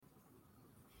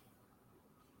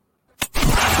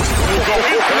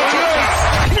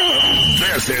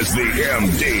This is the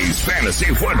MD's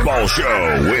Fantasy Football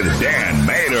Show with Dan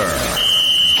Mater,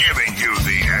 giving you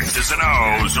the X's and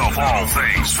O's of all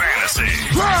things fantasy.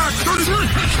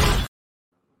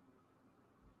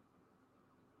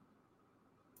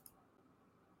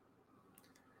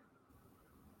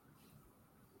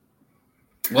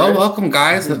 Well, welcome,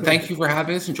 guys. Thank you for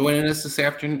having us and joining us this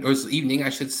afternoon, or this evening, I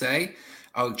should say.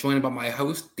 Joined by my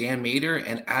host, Dan Mater,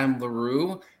 and Adam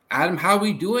LaRue. Adam, how are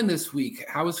we doing this week?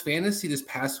 How was fantasy this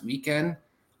past weekend?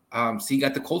 So you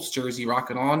got the Colts jersey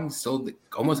rocking on. Still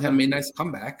almost had a nice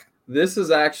comeback. This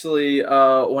is actually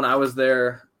when I was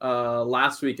there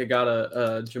last week. I got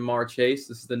a Jamar Chase.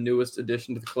 This is the newest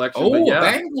addition to the collection. Oh,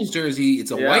 yeah. Bengals jersey.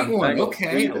 It's a white one. Bengals.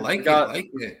 Okay, I like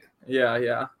it.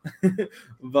 Yeah.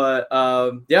 But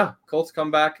Colts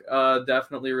comeback.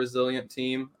 Definitely a resilient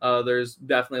team. There's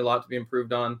definitely a lot to be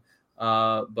improved on.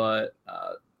 But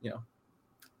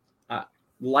I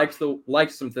liked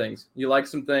some things. You like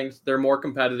some things. They're more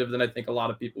competitive than I think a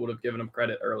lot of people would have given them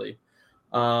credit early.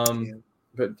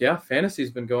 But yeah,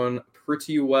 fantasy's been going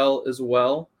pretty well as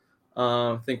well.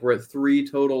 I think we're at 3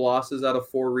 total losses out of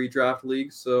 4 redraft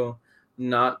leagues, so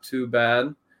not too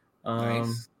bad.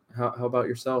 Nice. How about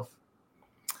yourself?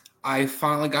 I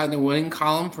finally got in the winning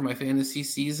column for my fantasy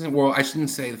season. Well, I shouldn't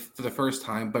say for the first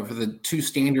time, but for the 2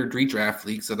 standard redraft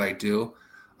leagues that I do,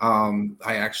 I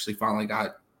actually finally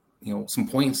got some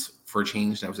points for a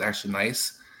change. That was actually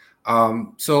nice.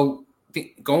 So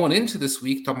going into this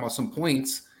week, talking about some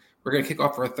points, we're going to kick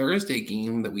off our Thursday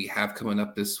game that we have coming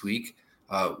up this week.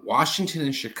 Washington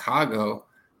and Chicago.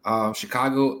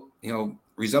 Chicago,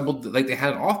 resembled like they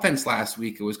had an offense last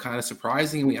week. It was kind of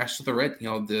surprising. We actually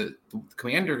the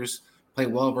Commanders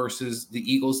played well versus the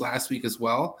Eagles last week as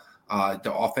well.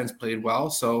 The offense played well.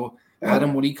 So,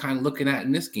 Adam, what are you kind of looking at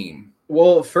in this game?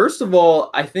 Well, first of all,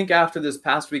 I think after this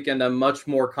past weekend, I'm much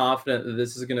more confident that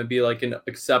this is going to be like an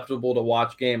acceptable to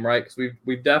watch game, right? Because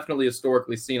we've definitely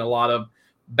historically seen a lot of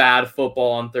bad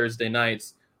football on Thursday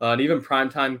nights. And even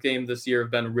primetime games this year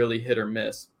have been really hit or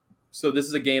miss. So this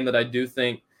is a game that I do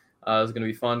think is going to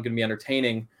be fun, going to be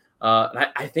entertaining. And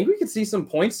I think we could see some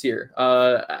points here.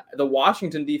 The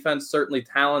Washington defense certainly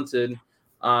talented,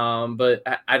 but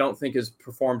I don't think has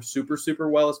performed super, super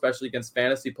well, especially against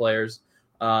fantasy players.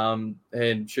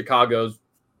 And Chicago's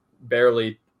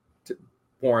barely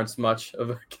warrants much of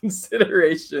a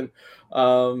consideration.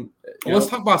 Let's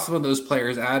talk about some of those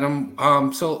players, Adam.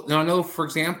 So I know, for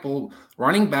example,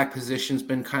 running back position has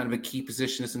been kind of a key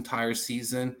position this entire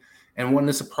season. And one of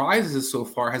the surprises so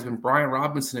far has been Brian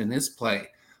Robinson in his play.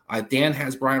 Dan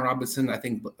has Brian Robinson, I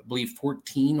believe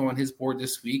 14 on his board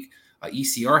this week.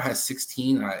 ECR has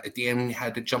 16. Dan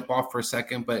had to jump off for a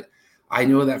second, but I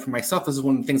know that for myself, this is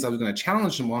one of the things I was going to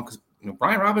challenge him on because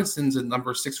Brian Robinson's a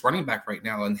number 6 running back right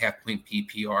now in half-point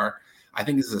PPR. I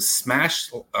think this is a smash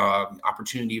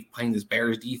opportunity of playing this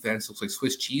Bears defense. Looks like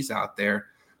Swiss cheese out there.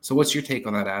 So what's your take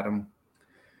on that, Adam?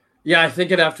 Yeah, I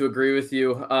think I'd have to agree with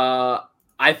you.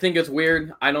 I think it's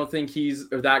weird. I don't think he's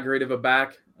that great of a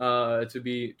back, to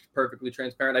be perfectly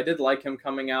transparent. I did like him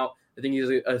coming out. I think he's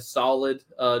a solid,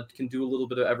 can do a little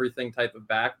bit of everything type of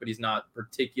back, but he's not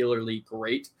particularly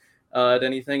great at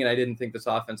anything. And I didn't think this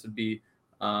offense would be,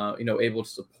 able to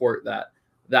support that.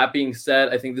 That being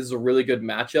said, I think this is a really good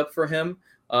matchup for him.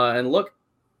 And look,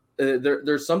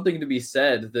 there's something to be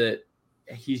said that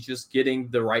he's just getting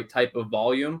the right type of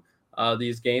volume.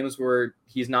 These games where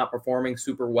he's not performing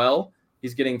super well,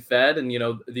 he's getting fed. And,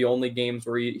 the only games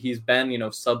where he's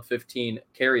been, sub 15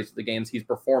 carries, the games he's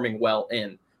performing well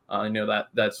in.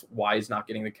 That's why he's not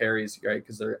getting the carries, right?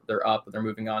 Because they're up and they're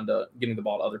moving on to getting the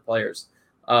ball to other players.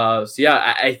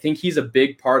 I think he's a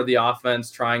big part of the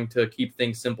offense, trying to keep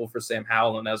things simple for Sam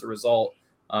Howell. And as a result,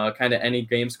 kind of any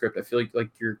game script, I feel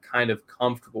like you're kind of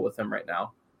comfortable with him right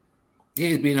now. Yeah,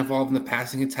 he's being involved in the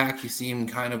passing attack. You see him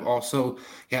kind of also,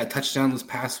 a touchdown this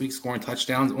past week, scoring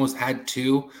touchdowns. Almost had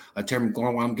 2. Terry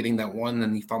McLaurin wound up getting that one,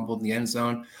 and he fumbled in the end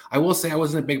zone. I will say I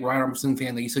wasn't a big Brian Robinson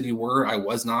fan that you said you were. I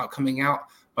was not coming out.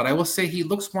 But I will say he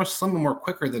looks more slim and more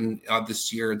quicker than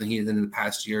this year than he did in the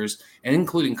past years, and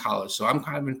including college. So I'm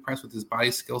kind of impressed with his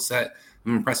body skill set.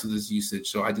 I'm impressed with his usage.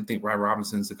 So I did think Brian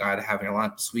Robinson is the guy to have in a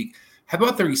lineup this week. How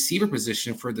about the receiver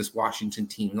position for this Washington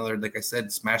team? Another, like I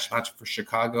said, smash match for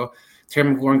Chicago.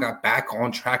 Terry McLaurin got back on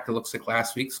track, it looks like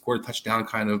last week, scored a touchdown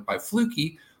kind of by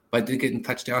fluky, but did get a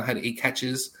touchdown, had 8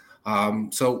 catches.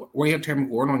 So where do you have Terry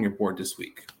McLaurin on your board this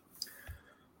week?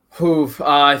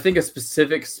 I think a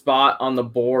specific spot on the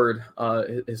board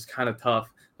is kind of tough.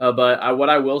 But what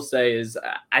I will say is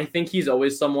I think he's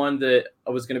always someone that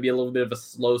was going to be a little bit of a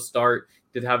slow start.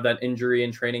 Did have that injury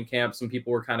in training camp. Some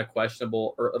people were kind of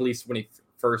questionable, or at least when he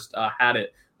first had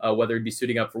it, whether he'd be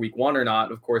suiting up for week 1 or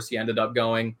not. Of course, he ended up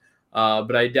going.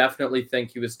 But I definitely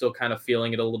think he was still kind of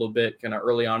feeling it a little bit kind of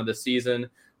early on in the season.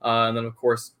 And then, of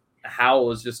course,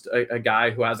 Howell is just a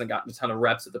guy who hasn't gotten a ton of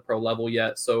reps at the pro level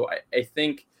yet. So I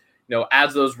think,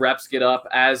 as those reps get up,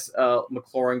 as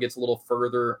McLaurin gets a little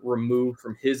further removed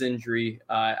from his injury,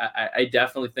 I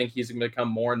definitely think he's going to become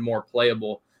more and more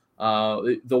playable.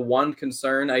 The one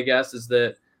concern, I guess, is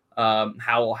that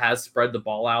Howell has spread the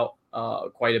ball out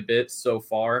quite a bit so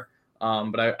far.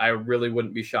 But I really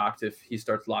wouldn't be shocked if he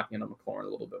starts locking in on McLaurin a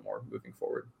little bit more moving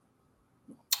forward.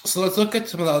 So let's look at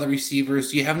some of the other receivers.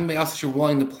 Do you have anybody else that you're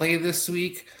willing to play this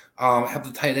week? Have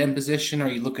the tight end position? Are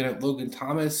you looking at Logan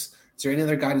Thomas? Is there any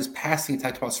other guy that's passing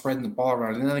attack about spreading the ball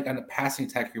around? Any other guy in the passing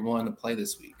attack you're willing to play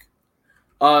this week?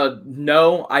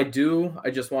 No, I do.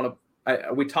 I just want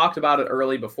to. We talked about it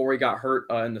early before he got hurt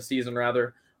in the season,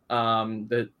 rather.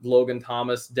 That Logan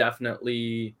Thomas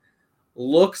definitely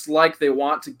looks like they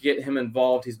want to get him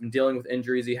involved. He's been dealing with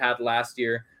injuries he had last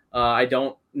year.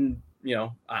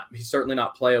 He's certainly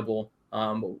not playable.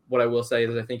 What I will say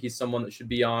is I think he's someone that should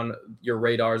be on your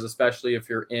radars, especially if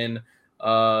you're in,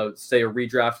 say, a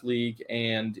redraft league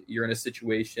and you're in a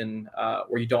situation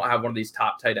where you don't have one of these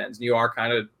top tight ends and you are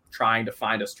kind of trying to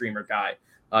find a streamer guy.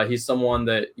 He's someone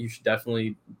that you should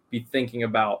definitely be thinking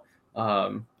about.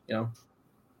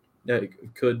 It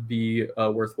could be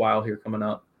worthwhile here coming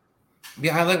up.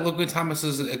 Yeah, I like Logan Thomas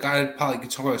as a guy that probably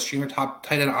could talk about a streamer top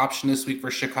tight end option this week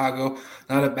for Chicago.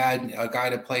 Not a bad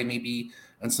guy to play maybe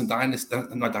in some and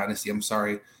some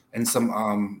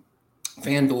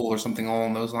FanDuel or something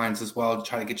along those lines as well to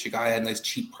try to get your guy at a nice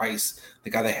cheap price. The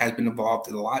guy that has been involved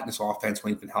in a lot in this offense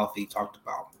when he's been healthy, talked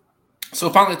about. So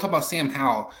finally, talk about Sam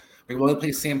Howell. Are you willing to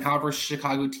play Sam Howell versus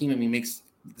Chicago team? I mean, this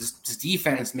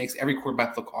defense makes every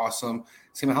quarterback look awesome.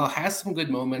 Sam Howell has some good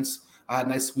moments.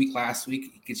 Nice week last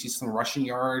week. He gets you some rushing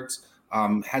yards.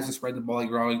 Hasn't spread the ball.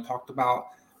 You already talked about.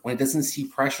 When it doesn't see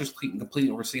pressures,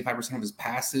 completing over 75% of his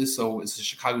passes. So it's a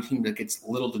Chicago team that gets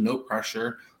little to no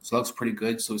pressure. So that looks pretty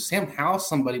good. So Sam Howell,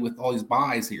 somebody with all these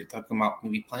buys that you're talking about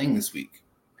maybe playing this week.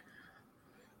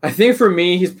 I think for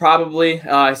me, he's probably,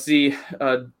 I see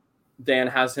Dan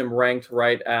has him ranked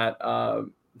right at,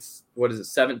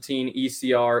 17,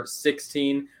 ECR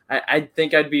 16. I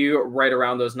think I'd be right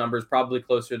around those numbers, probably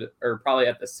closer to, or probably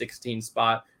at the 16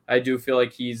 spot. I do feel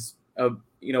like he's, in a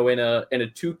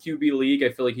 2 QB league,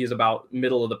 I feel like he's about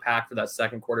middle of the pack for that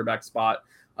second quarterback spot.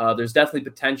 There's definitely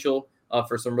potential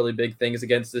for some really big things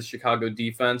against this Chicago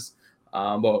defense.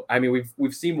 But I mean,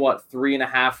 we've seen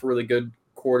 3.5 really good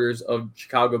quarters of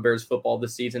Chicago Bears football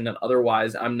this season, and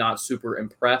otherwise I'm not super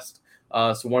impressed.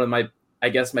 So one of my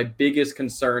biggest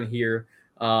concern here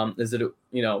is that,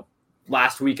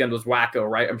 last weekend was wacko,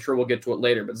 right? I'm sure we'll get to it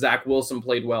later, but Zach Wilson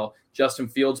played well. Justin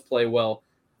Fields played well.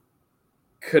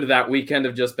 Could that weekend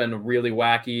have just been really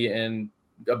wacky and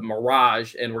a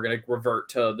mirage, and we're going to revert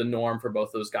to the norm for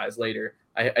both those guys later?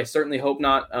 I certainly hope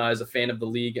not, as a fan of the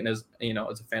league and as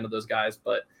a fan of those guys,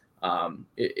 but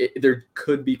there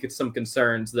could be some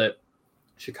concerns that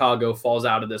Chicago falls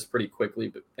out of this pretty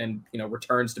quickly and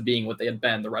returns to being what they had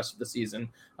been the rest of the season,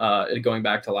 going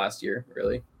back to last year,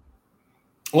 really.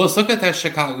 Well, let's look at that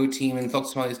Chicago team and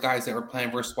focus on these guys that were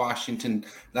playing versus Washington.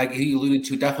 Like he alluded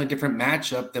to, definitely a different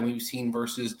matchup than we've seen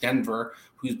versus Denver,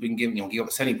 who's been gave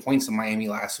up 70 points in Miami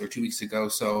 2 weeks ago.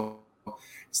 So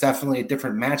it's definitely a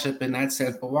different matchup in that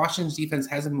sense. But Washington's defense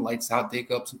hasn't been lights out. They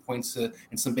go up some points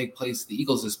in some big plays to the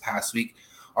Eagles this past week.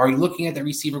 Are you looking at the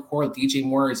receiver core? DJ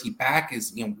Moore, is he back?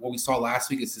 Is what we saw last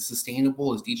week, is it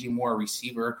sustainable? Is DJ Moore a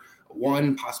receiver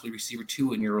 1, possibly receiver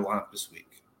 2 in your lineup this week?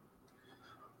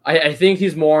 I think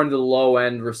he's more in the low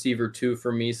end receiver 2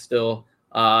 for me still.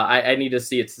 I need to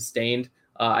see it sustained.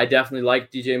 I definitely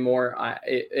like DJ Moore.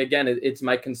 It's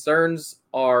my concerns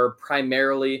are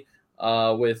primarily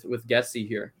with Gessie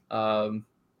here.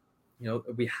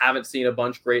 We haven't seen a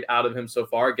bunch great out of him so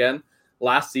far. Again,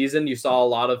 last season you saw a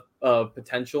lot of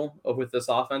potential with this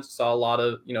offense. You saw a lot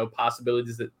of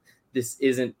possibilities that this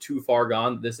isn't too far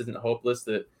gone. This isn't hopeless.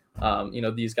 That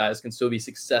these guys can still be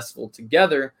successful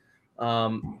together.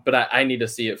 But I need to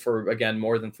see it for, again,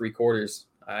 more than 3 quarters.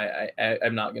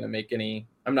 I'm not going to make any.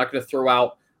 I'm not going to throw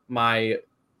out my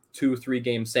 2-3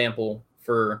 game sample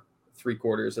for 3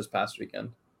 quarters this past weekend.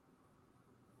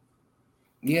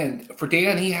 Yeah, for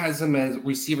Dan, he has him as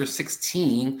receiver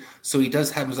 16, so he does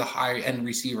have him as a higher end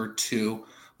receiver 2,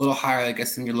 a little higher, I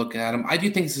guess, than you're looking at him. I do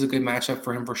think this is a good matchup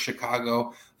for him for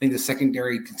Chicago. I think the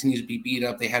secondary continues to be beat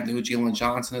up. They have no Jalen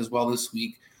Johnson as well this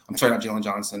week. I'm sorry, not Jalen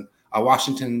Johnson.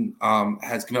 Washington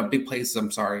has given up big plays,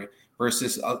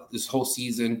 versus this whole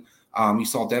season. You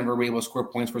saw Denver were able to score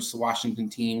points versus the Washington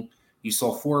team. You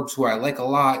saw Forbes, who I like a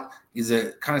lot, is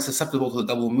a kind of susceptible to the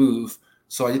double move.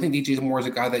 So I think DJ Moore is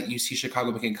a guy that you see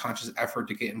Chicago making a conscious effort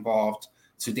to get involved.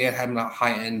 So Dan had him a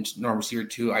high-end normal receiver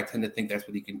too. I tend to think that's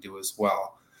what he can do as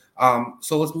well.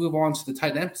 So let's move on to the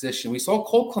tight end position. We saw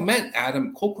Cole Clement,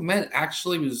 Adam. Cole Clement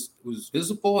actually was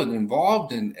visible and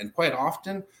involved and quite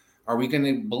often. Are we going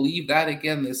to believe that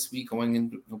again this week going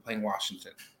into playing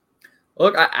Washington?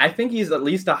 Look, I think he's at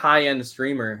least a high-end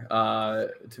streamer,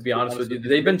 to be honest with you.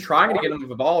 They've been trying to get him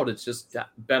involved. It's just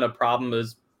been a problem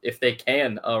as if they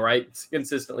can, right,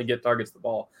 consistently get targets the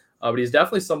ball. But he's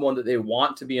definitely someone that they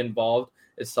want to be involved.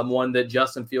 It's someone that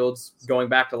Justin Fields, going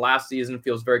back to last season,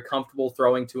 feels very comfortable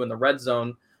throwing to in the red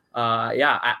zone.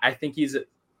 I think he's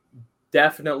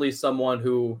definitely someone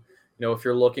who, if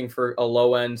you're looking for a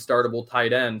low-end startable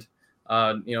tight end,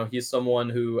 he's someone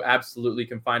who absolutely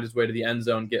can find his way to the end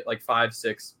zone, get like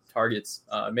 5-6 targets,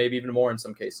 maybe even more in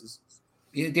some cases.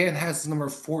 Yeah, Dan has number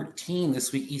 14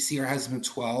 this week. ECR has him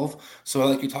 12. So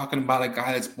like you're talking about a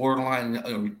guy that's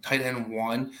borderline tight end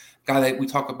 1, guy that we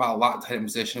talk about a lot in tight end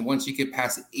position. Once you get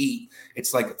past 8,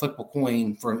 it's like a flip a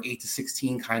coin from 8 to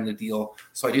 16 kind of deal.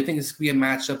 So I do think this could be a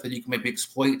matchup that you can maybe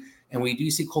exploit. And we do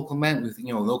see Cole Clement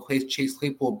with, Chase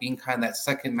Claypool being kind of that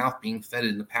second mouth being fed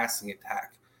in the passing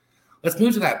attack. Let's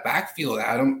move to that backfield,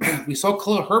 Adam. We saw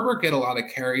Khalil Herbert get a lot of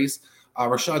carries.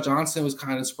 Rashad Johnson was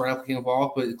kind of sporadically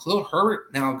involved, but Khalil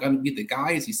Herbert now going to be the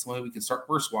guy. Is he someone we can start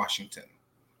versus Washington?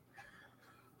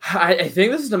 I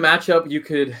think this is a matchup you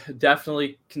could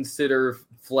definitely consider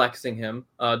flexing him,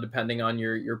 depending on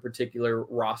your particular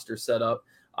roster setup.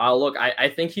 Look, I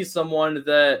think he's someone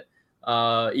that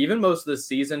even most of the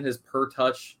season, his per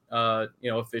touch,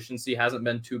 efficiency hasn't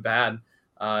been too bad.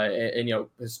 And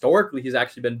historically, he's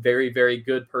actually been very, very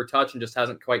good per touch and just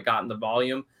hasn't quite gotten the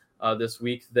volume. This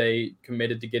week, they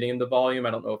committed to getting him the volume.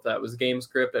 I don't know if that was game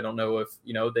script. I don't know if,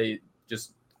 they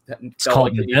just it's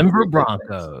called the Denver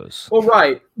Broncos. Well,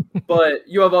 right. But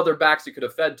you have other backs you could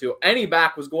have fed to. Any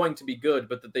back was going to be good,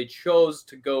 but that they chose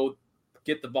to go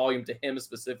get the volume to him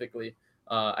specifically.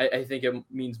 I think it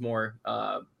means more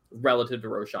relative to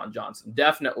Roschon Johnson.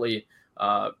 Definitely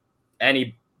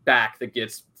any back that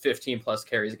gets 15 plus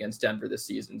carries against Denver this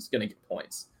season is going to get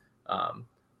points.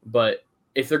 But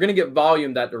if they're going to get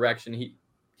volume that direction,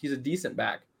 he's a decent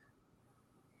back.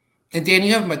 And Dan,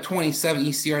 you have him at 27,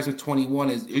 ECR's at 21.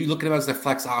 Are you looking at him as a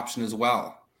flex option as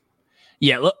well?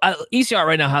 Yeah, look, ECR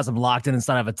right now has him locked in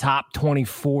inside of a top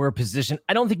 24 position.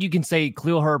 I don't think you can say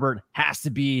Khalil Herbert has to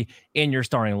be in your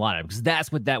starting lineup because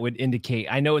that's what that would indicate.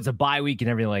 I know it's a bye week and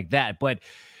everything like that, but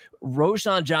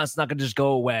Roschon Johnson's not going to just go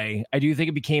away. I do think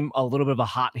it became a little bit of a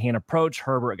hot hand approach.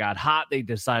 Herbert got hot. They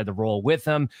decided to roll with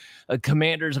him.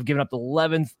 Commanders have given up the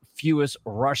 11th fewest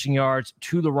rushing yards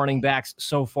to the running backs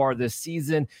so far this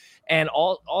season. And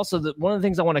also, one of the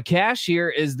things I want to cash here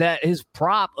is that his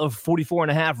prop of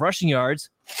 44.5 rushing yards,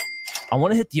 I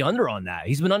want to hit the under on that.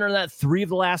 He's been under that 3 of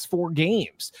the last 4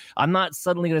 games. I'm not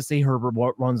suddenly going to say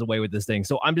Herbert runs away with this thing.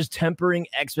 So I'm just tempering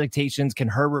expectations. Can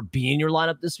Herbert be in your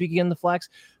lineup this week again, the flex?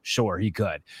 Sure, he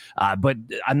could. But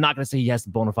I'm not going to say he has to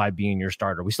bona fide being your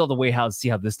starter. We still have to wait to see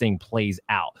how this thing plays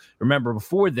out. Remember,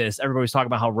 before this, everybody was talking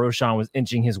about how Roschon was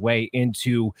inching his way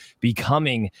into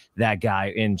becoming that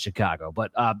guy in Chicago.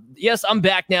 But yes, I'm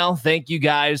back now. Thank you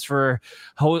guys for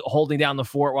holding down the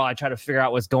fort while I try to figure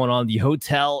out what's going on. The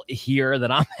hotel here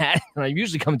that I'm at, and I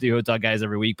usually come to the hotel guys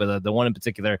every week, but the one in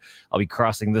particular, I'll be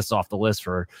crossing this off the list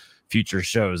for future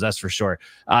shows, that's for sure.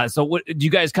 So what do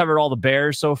you guys covered all the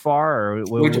Bears so far? Or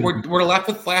we're left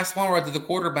with last one. We're at the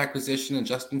quarterback position and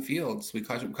Justin Fields. We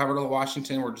covered all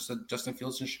Washington. We're just at Justin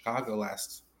Fields in Chicago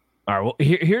last. All right, well,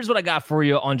 here's what I got for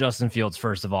you on Justin Fields.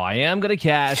 First of all, I am going to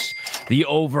cash the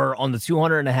over on the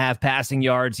 200.5 passing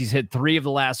yards. He's hit 3 of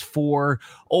the last 4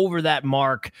 over that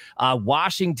mark.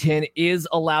 Washington is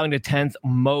allowing the 10th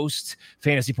most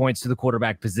fantasy points to the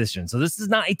quarterback position. So this is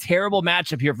not a terrible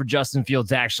matchup here for Justin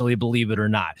Fields, actually, believe it or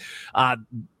not.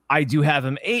 I do have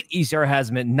him 8. ECR has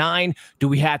him at 9. Do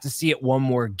we have to see it one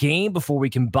more game before we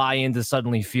can buy into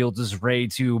suddenly Fields is ready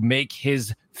to make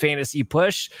his fantasy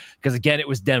push? Because again, it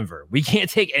was Denver. We can't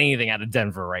take anything out of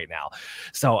Denver right now.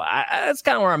 So that's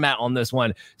kind of where I'm at on this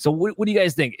one. So what do you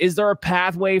guys think? Is there a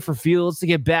pathway for Fields to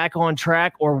get back on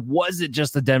track, or was it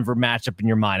just a Denver matchup in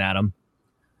your mind, Adam?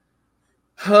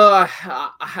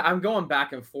 I'm going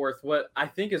back and forth. What I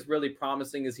think is really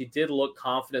promising is he did look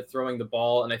confident throwing the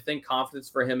ball, and I think confidence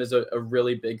for him is a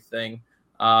really big thing.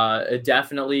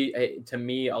 Definitely, to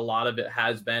me, a lot of it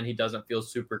has been he doesn't feel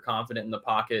super confident in the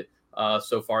pocket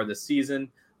so far this season.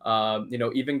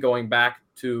 Even going back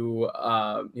to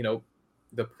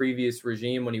the previous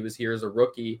regime when he was here as a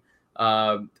rookie,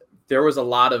 there was a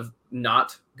lot of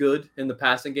not good in the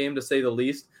passing game, to say the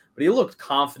least. But he looked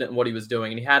confident in what he was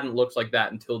doing, and he hadn't looked like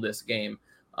that until this game.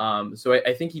 So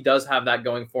I think he does have that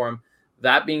going for him.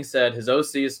 That being said, his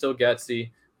OC is still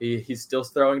Getsy. He's still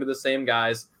throwing to the same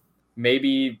guys.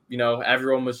 Maybe,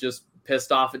 everyone was just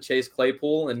pissed off at Chase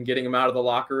Claypool and getting him out of the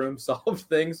locker room solved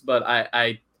things, but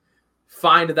I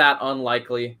find that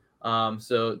unlikely.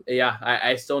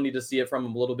 I still need to see it from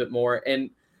him a little bit more. And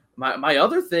my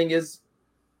other thing is,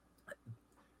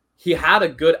 he had a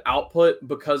good output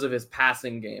because of his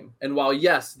passing game. And while,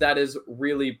 yes, that is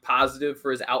really positive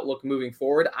for his outlook moving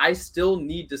forward, I still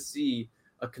need to see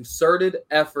a concerted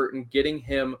effort in getting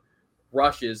him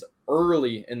rushes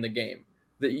early in the game.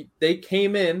 They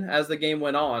came in as the game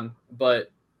went on,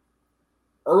 but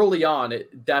early on,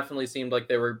 it definitely seemed like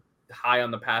they were high on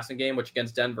the passing game, which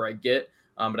against Denver I get,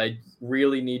 but I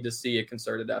really need to see a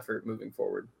concerted effort moving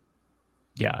forward.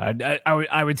 Yeah,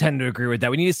 I would tend to agree with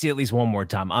that. We need to see at least one more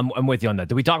time. I'm with you on that.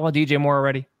 Did we talk about DJ Moore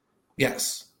already?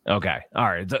 Yes. Okay. All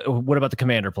right. What about the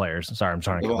Commander players? Sorry, I'm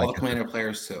trying to get all Commander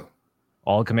players too.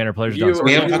 All Commander players done. So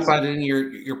we haven't talked about it in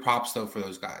your props though for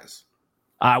those guys.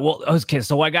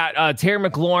 So I got Terry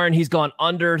McLaurin. He's gone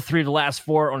under 3 of the last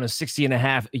 4 on a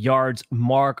 60.5 yards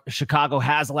mark. Chicago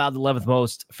has allowed the 11th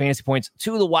most fantasy points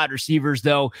to the wide receivers,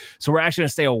 though. So we're actually going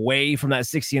to stay away from that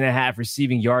 60.5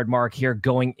 receiving yard mark here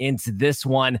going into this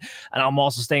one. And I'm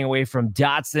also staying away from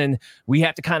Dotson. We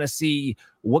have to kind of see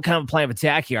what kind of plan of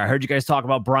attack here. I heard you guys talk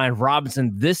about Brian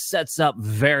Robinson. This sets up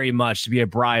very much to be a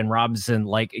Brian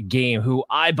Robinson-like game, who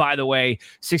by the way,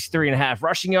 63.5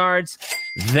 rushing yards.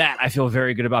 That I feel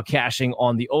very good about cashing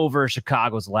on the over.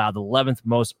 Chicago's allowed the 11th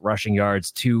most rushing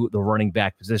yards to the running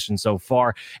back position so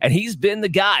far. And he's been the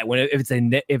guy when if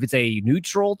it's a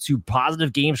neutral to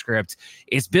positive game script,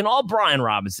 it's been all Brian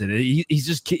Robinson.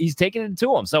 He's taking it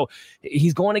to him. So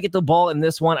he's going to get the ball in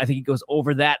this one. I think he goes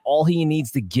over that. All he needs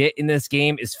to get in this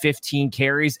game is 15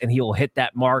 carries, and he will hit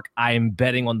that mark. I am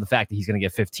betting on the fact that he's going to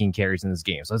get 15 carries in this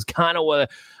game. So it's kind of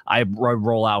what I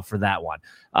roll out for that one.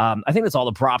 I think that's all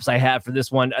the props I have for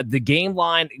this one. The game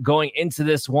line going into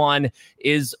this one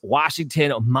is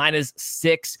Washington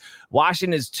 -6.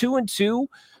 Washington is 2-2.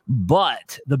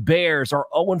 But the Bears are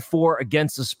 0-4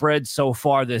 against the spread so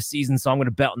far this season. So I'm going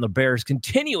to bet on the Bears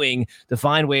continuing to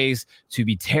find ways to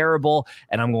be terrible.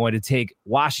 And I'm going to take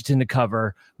Washington to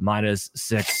cover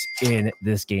 -6 in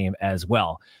this game as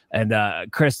well. And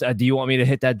Chris, do you want me to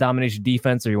hit that domination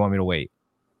defense or you want me to wait?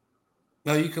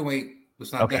 No, you can wait.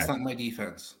 That's not my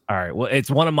defense. All right. Well, it's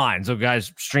one of mine. So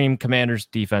guys, stream Commanders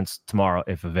defense tomorrow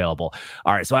if available.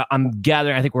 All right. So I'm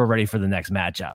gathering. I think we're ready for the next matchup.